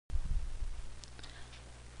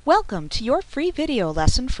Welcome to your free video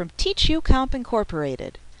lesson from TeachUComp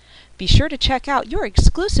Incorporated. Be sure to check out your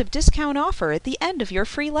exclusive discount offer at the end of your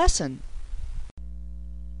free lesson.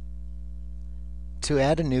 To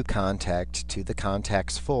add a new contact to the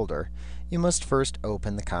Contacts folder, you must first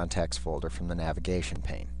open the Contacts folder from the navigation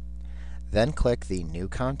pane. Then click the New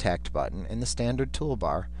Contact button in the standard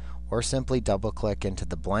toolbar, or simply double-click into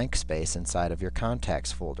the blank space inside of your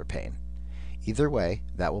Contacts folder pane. Either way,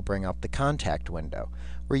 that will bring up the Contact window,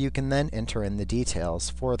 where you can then enter in the details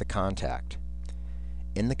for the contact.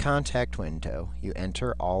 In the Contact window, you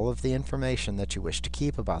enter all of the information that you wish to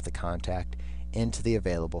keep about the contact into the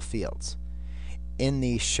available fields. In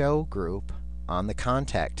the Show group, on the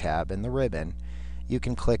Contact tab in the ribbon, you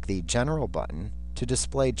can click the General button to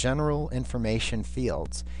display general information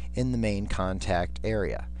fields in the main contact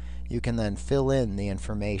area. You can then fill in the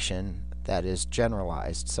information that is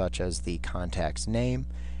generalized, such as the contact's name,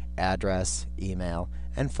 address, email,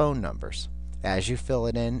 and phone numbers. As you fill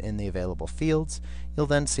it in the available fields, you'll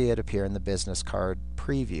then see it appear in the business card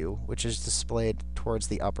preview, which is displayed towards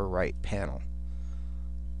the upper right panel.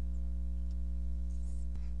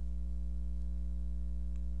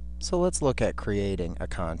 So let's look at creating a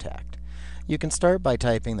contact. You can start by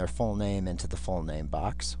typing their full name into the full name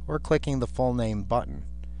box, or clicking the full name button,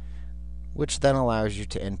 which then allows you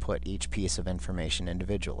to input each piece of information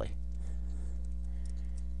individually.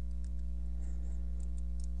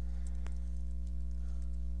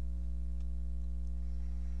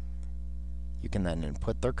 You can then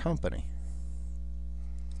input their company.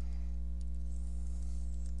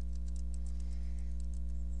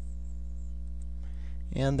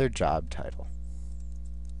 And their job title.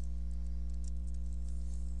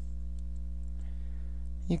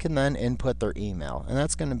 You can then input their email, and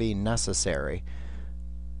that's going to be necessary.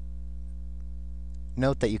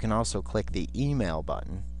 Note that you can also click the email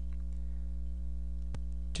button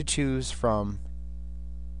to choose from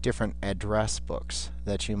different address books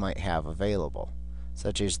that you might have available,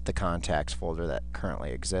 such as the contacts folder that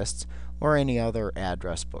currently exists, or any other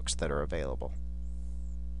address books that are available.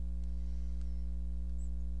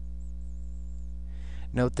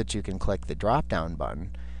 Note that you can click the drop-down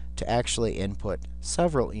button to actually input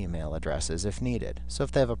several email addresses if needed. So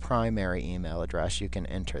if they have a primary email address, you can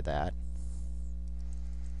enter that.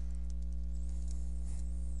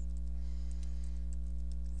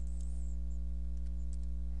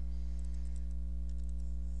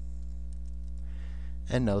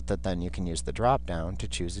 And note that then you can use the drop-down to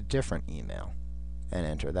choose a different email and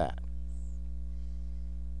enter that.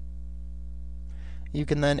 You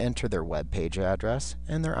can then enter their web page address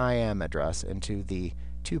and their IM address into the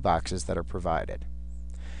two boxes that are provided.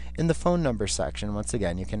 In the phone number section, once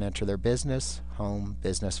again, you can enter their business, home,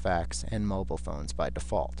 business fax, and mobile phones by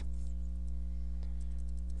default.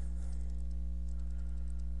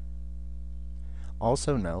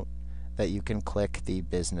 Also note that you can click the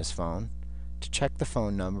business phone to check the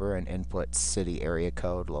phone number and input city area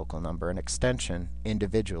code, local number, and extension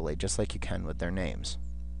individually, just like you can with their names.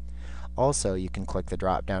 Also, you can click the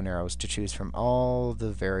drop-down arrows to choose from all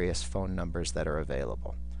the various phone numbers that are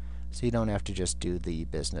available. So you don't have to just do the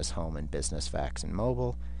business, home, and business fax and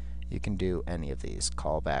mobile. You can do any of these: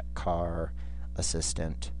 callback, car,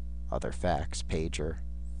 assistant, other fax, pager.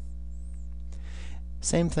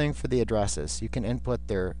 Same thing for the addresses. You can input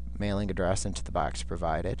their mailing address into the box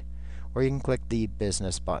provided, or you can click the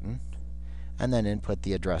business button and then input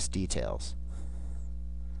the address details.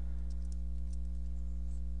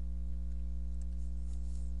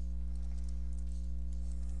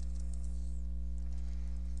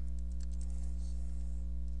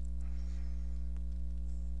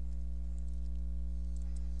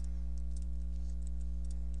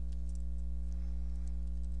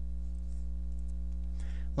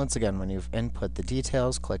 Once again, when you've input the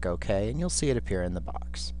details, click OK, and you'll see it appear in the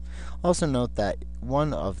box. Also note that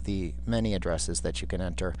one of the many addresses that you can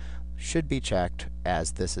enter should be checked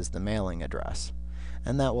as this is the mailing address,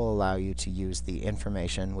 and that will allow you to use the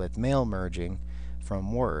information with mail merging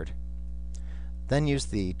from Word. Then use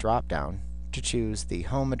the drop-down to choose the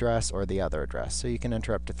home address or the other address, so you can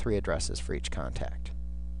enter up to 3 addresses for each contact.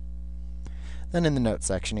 Then in the notes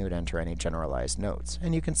section, you would enter any generalized notes,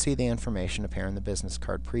 and you can see the information appear in the business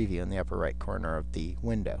card preview in the upper right corner of the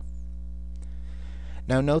window.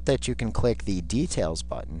 Now note that you can click the Details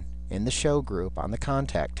button in the Show group on the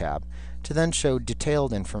Contact tab to then show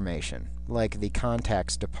detailed information, like the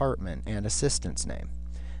contact's department and assistant's name.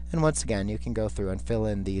 And once again, you can go through and fill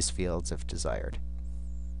in these fields if desired.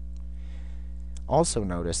 Also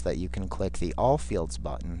notice that you can click the All Fields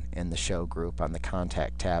button in the Show group on the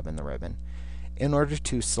Contact tab in the ribbon, in order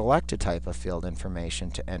to select a type of field information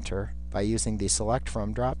to enter by using the Select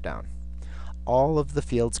From dropdown. All of the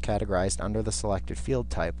fields categorized under the selected field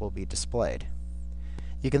type will be displayed.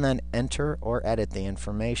 You can then enter or edit the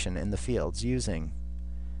information in the fields using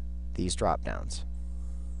these dropdowns.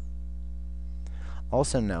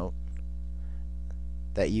 Also note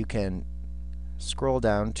that you can scroll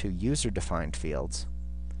down to User-Defined Fields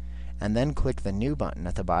and then click the New button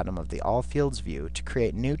at the bottom of the All Fields view to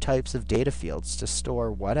create new types of data fields to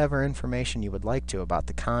store whatever information you would like to about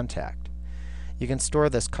the contact. You can store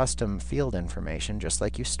this custom field information just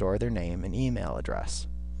like you store their name and email address.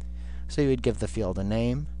 So you would give the field a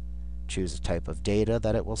name, choose a type of data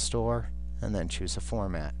that it will store, and then choose a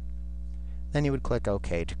format. Then you would click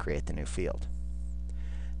OK to create the new field.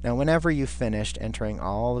 Now whenever you've finished entering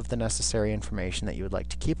all of the necessary information that you would like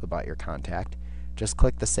to keep about your contact, just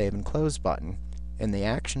click the Save and Close button in the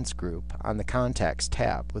Actions group on the Contacts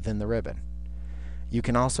tab within the ribbon. You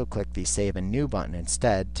can also click the Save and New button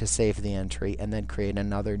instead to save the entry and then create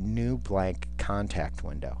another new blank contact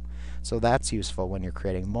window. So that's useful when you're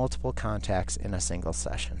creating multiple contacts in a single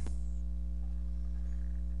session.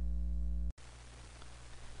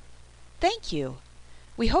 Thank you.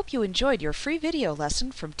 We hope you enjoyed your free video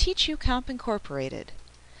lesson from Teach You Comp Incorporated.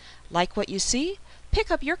 Like what you see? Pick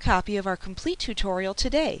up your copy of our complete tutorial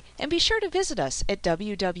today and be sure to visit us at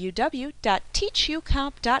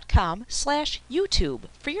www.teachyoucomp.com/YouTube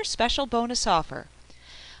for your special bonus offer.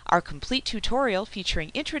 Our complete tutorial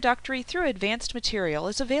featuring introductory through advanced material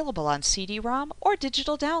is available on CD-ROM or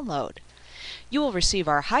digital download. You will receive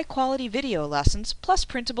our high-quality video lessons plus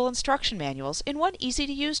printable instruction manuals in one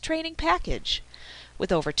easy-to-use training package.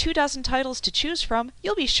 With over 24 titles to choose from,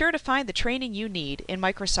 you'll be sure to find the training you need in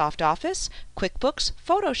Microsoft Office, QuickBooks,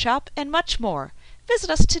 Photoshop, and much more. Visit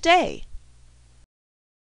us today.